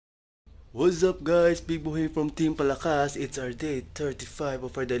What's up guys? Big Boy from Team Palakas. It's our day 35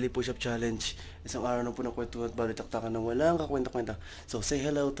 of our daily push-up challenge. Isang araw na po ng kwentuhan at balitaktakan ng walang kakwenta-kwenta. So say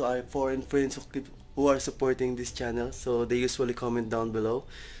hello to our foreign friends who are supporting this channel. So they usually comment down below.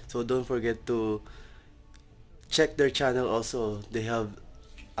 So don't forget to check their channel also. They have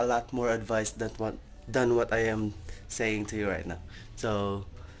a lot more advice than what I am saying to you right now. So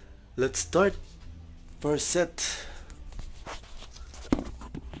let's start. First set.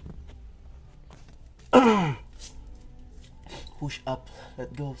 Push up.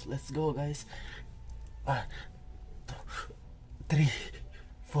 Let's go guys. 1, 2, 3,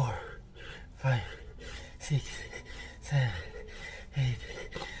 4, 5, 6, 7, 8,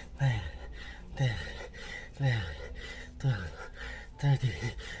 9, 10, 11, 12, 13,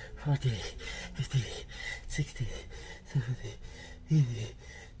 14, 15, 16, 17, 18,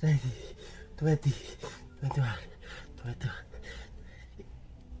 19, 20, 21, 22.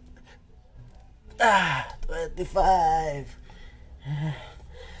 25.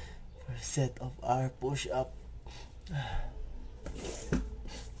 First set of our push-up.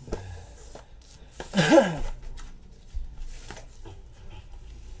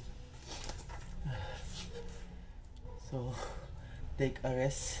 So, take a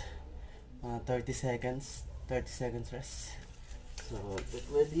rest. 30 seconds. 30 seconds rest. So, get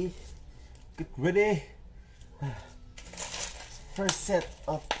ready. Get ready. First set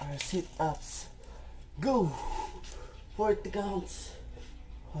of our sit-ups. Go! 40 counts.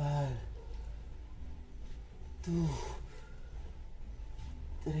 1, 2,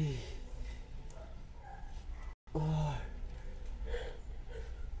 3, 4,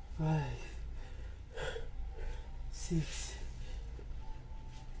 5, 6,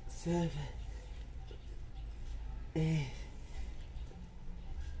 7, 8,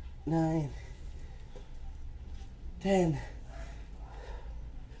 9, 10,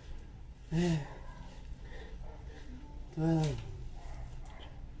 12,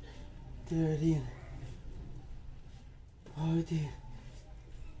 13, 14,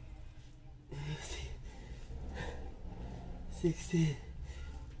 15, 16,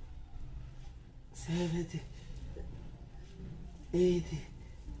 17, 18,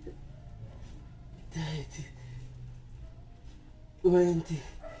 19, 20,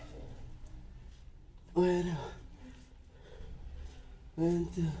 21,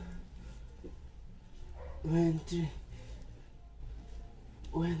 22, 23,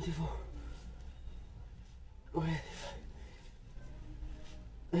 24, 25,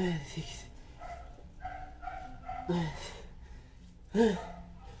 26, 27,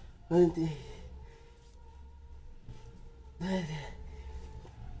 28, 29,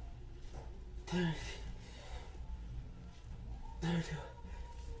 30, 32,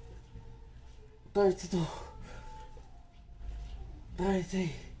 33,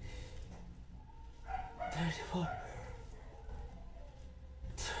 34,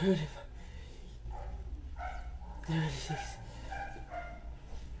 35, 36,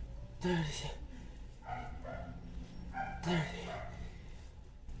 37, 30,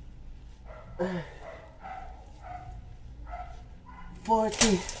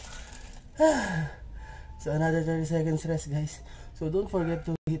 40. So another 30 seconds rest guys. So don't forget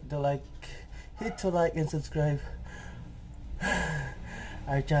to hit the like and subscribe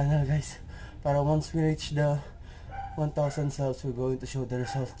our channel guys. Para once we reach the 1,000 subs, we're going to show the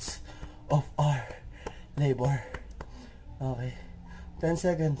results of our labor. Okay, 10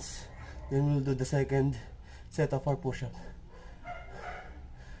 seconds. Then we'll do the second set of our push-up.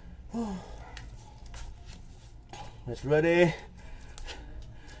 Let's ready.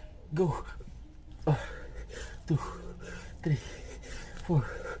 Go. 2, 3, 4,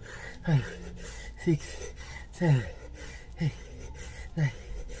 5, 6, 7, 8, 9,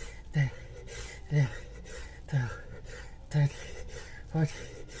 10, 11, 12, 13, 14,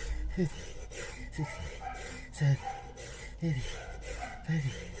 15, 16, 17, 18,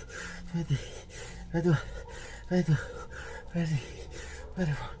 19, 20, 21, 22, 23,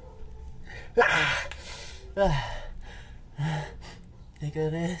 24. Take a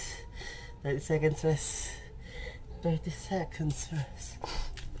rest. 30 seconds rest. 30 seconds rest.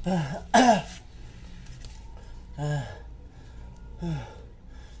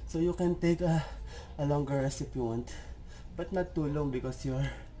 So you can take a longer rest if you want, but not too long because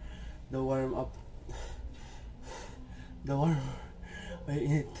the warm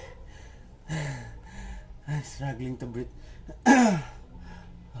in it. I'm struggling to breathe.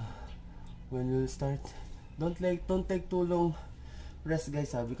 When you start, don't take too long rest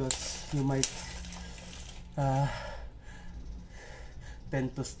guys because you might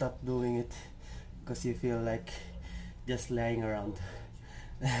tend to stop doing it because you feel like just lying around.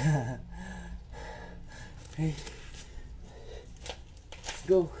 Hey, let's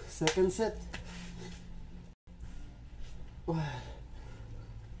go. Second set. 1,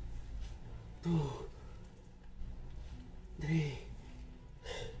 2, 3,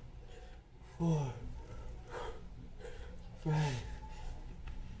 4, 5,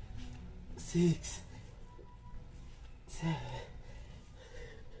 6, 7,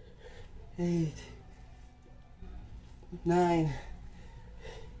 8, 9,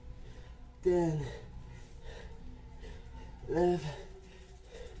 10, 11,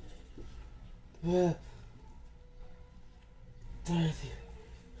 12, 13,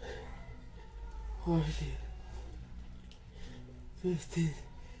 14, 15,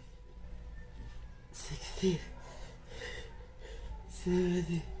 16,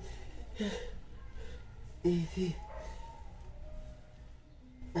 17, 18,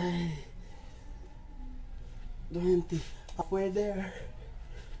 19, 20. Halfway there.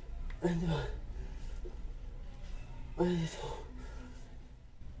 21, 22,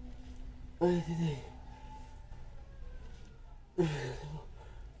 23,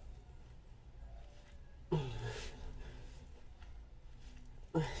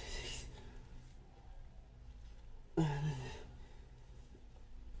 26,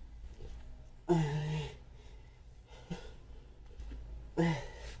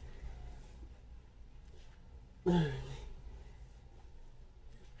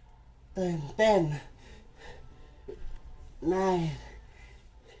 10, 9,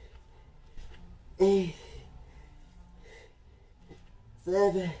 8,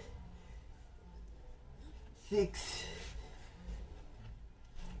 7, 6,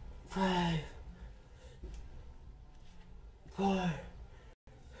 5, 4,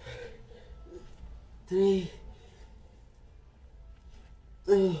 3,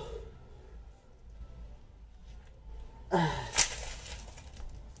 2.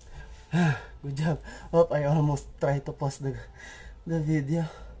 Good job. Hope I almost tried to pause the video.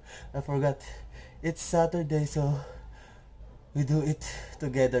 I forgot. It's Saturday, so we do it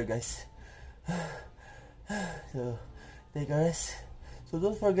together, guys. So take a rest. So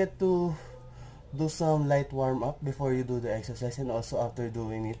don't forget to do some light warm up before you do the exercise and also after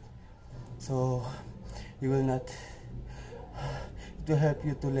doing it. So you will not. It will help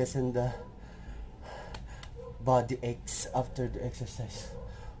you to lessen the body aches after the exercise.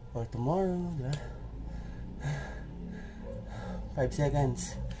 Or tomorrow, diba? 5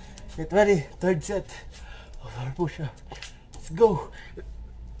 seconds. Get ready. Third set of our push-up. Let's go.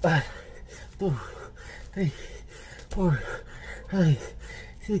 1, 2, 3, 4, 5,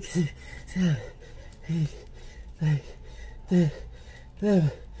 6, 7, 8, 9, 10,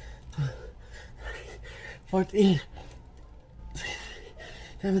 11, 12, 14,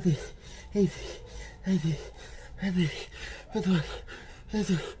 17, 18, 19, 20, 21,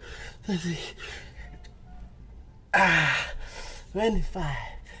 22, 23, 25.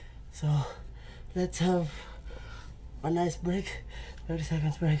 So let's have a nice break. 30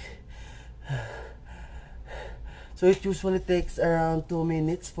 seconds break. So it usually takes around 2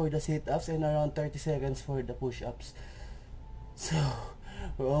 minutes for the sit-ups and around 30 seconds for the push-ups. So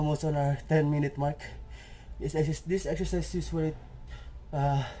we're almost on our 10-minute mark. This exercise usually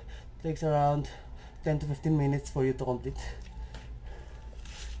takes around 10 to 15 minutes for you to complete.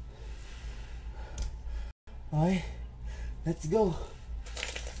 Alright, let's go.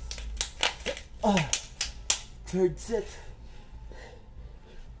 Third set.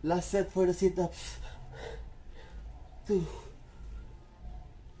 Last set for the sit-ups. 2,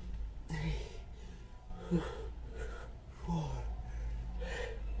 3, 4,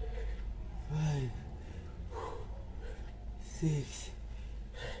 5, 6,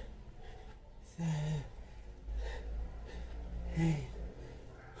 7, 8,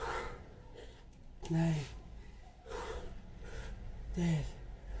 9, 10,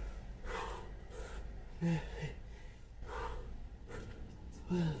 11,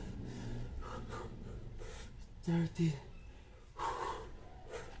 12, 13,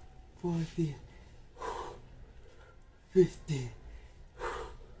 14, 15,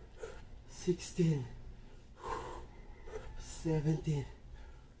 16, 17,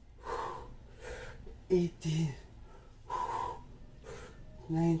 18,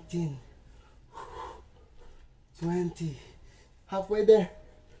 19, 20, halfway there,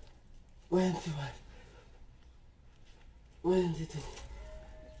 21, 22,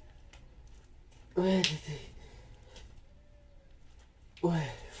 23, 24,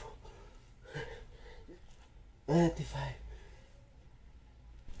 25,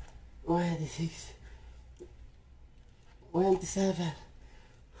 26, 27,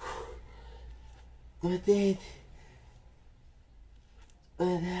 28,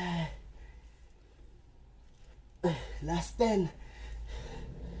 29, Last 10.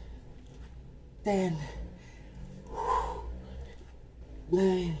 10.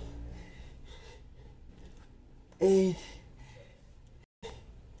 9. 8.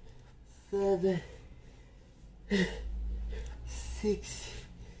 7. 6.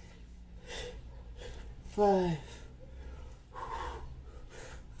 5.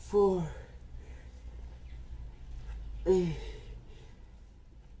 4. 3.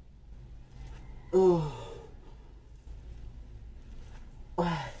 Oh.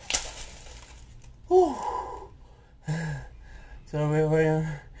 So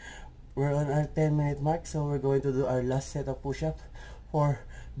we're on our 10-minute mark, so we're going to do our last set of push-up for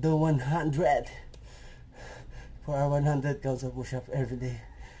the 100. For our 100 counts of push-up every day.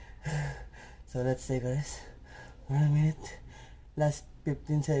 So let's take a rest. 1 minute. Last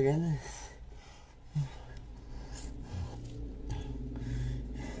 15 seconds.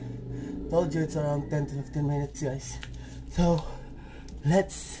 Told you it's around 10 to 15 minutes, guys. So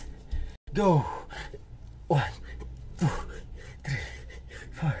let's go. 1, 2, 3,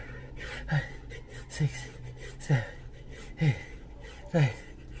 4, 5, 6, 7, 8, 9,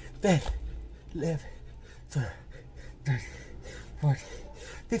 10, 11, 12, 13, 14,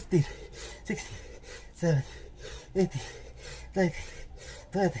 15, 16, 17, 18, 19,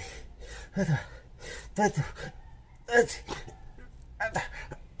 20, 21, 22,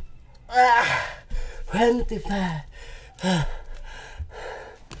 25.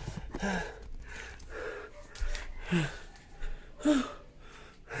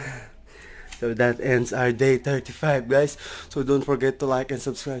 So that ends our day 35, guys. So don't forget to like and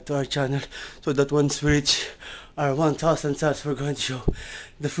subscribe to our channel, so that once we reach our 1,000 subs, we're going to show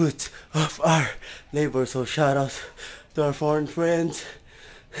the fruit of our labor. So shout out to our foreign friends,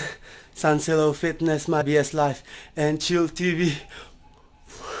 Sansilo Fitness, My BS Life, and Chill TV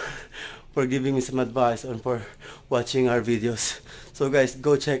for giving me some advice on for watching our videos. So guys,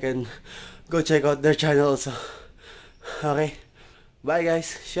 go check out their channel also. Okay, bye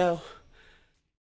guys, ciao.